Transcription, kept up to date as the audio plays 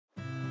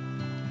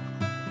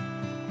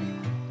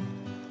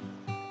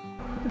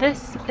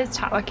This is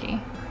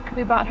Tahuata.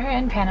 We bought her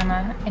in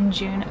Panama in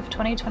June of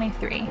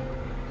 2023,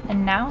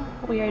 and now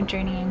we are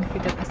journeying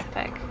through the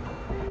Pacific.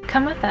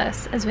 Come with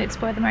us as we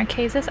explore the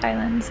Marquesas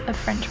Islands of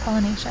French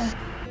Polynesia.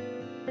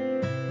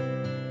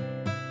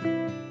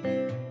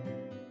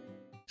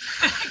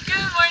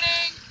 Good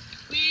morning!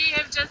 We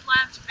have just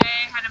left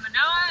Bay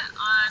Hanamanoa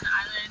on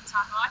island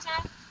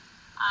Tahuata.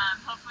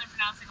 Hopefully I'm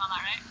pronouncing all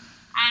that right.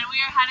 And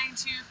we are heading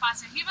to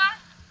Fatu Hiva,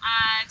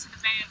 to the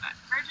Bay of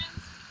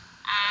Virgins.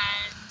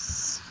 And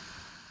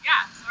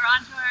yeah, so we're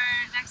on to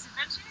our next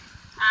adventure.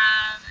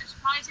 It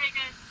should probably take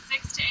us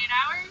 6 to 8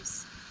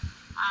 hours.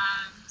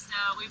 So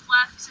we've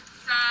left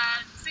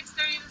at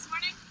 6:30 this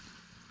morning.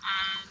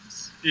 And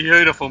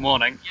beautiful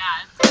morning.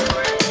 Yeah, it's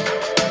gorgeous.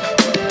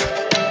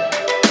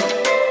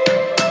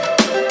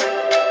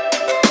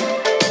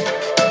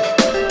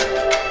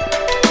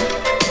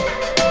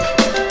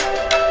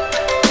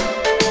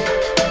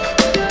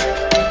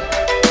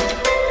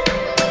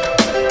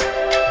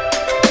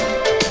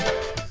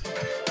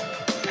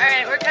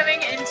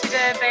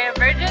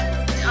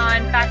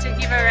 Fatu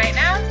Hiva right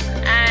now,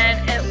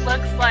 and it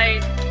looks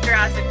like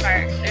Jurassic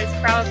Park. There's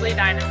probably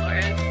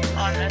dinosaurs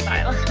on this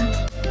island.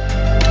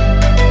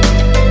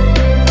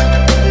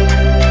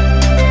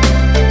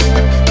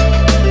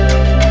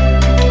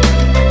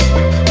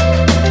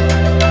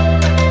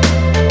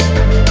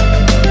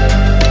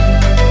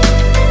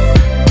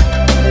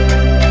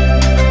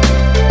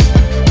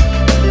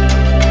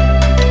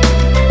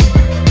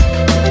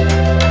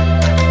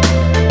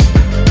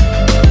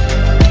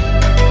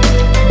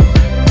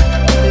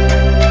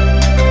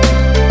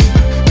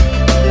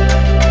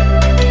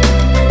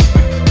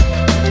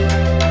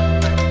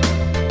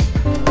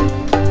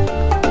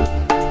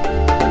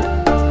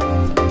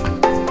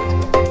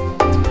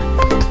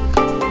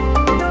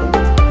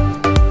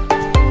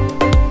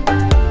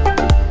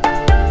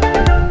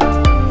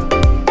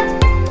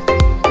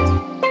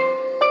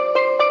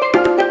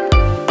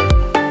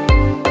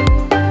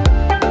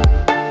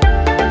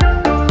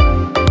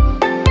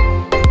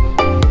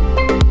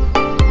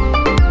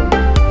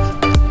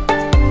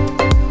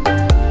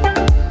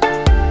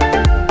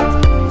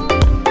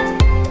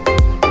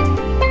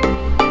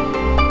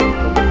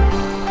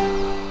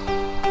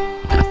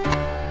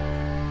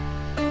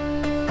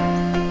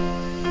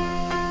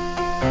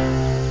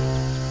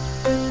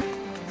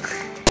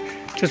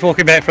 Just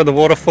walking back from the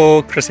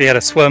waterfall. Chrissy had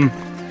a swim.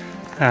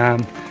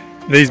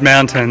 These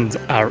mountains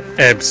are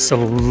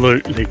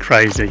absolutely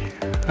crazy.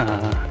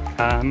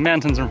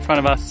 Mountains are in front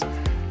of us.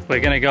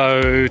 We're going to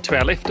go to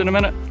our left in a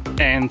minute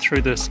and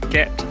through this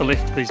gap to the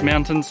left of these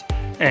mountains,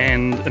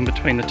 and in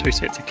between the two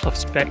sets of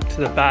cliffs back to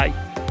the bay.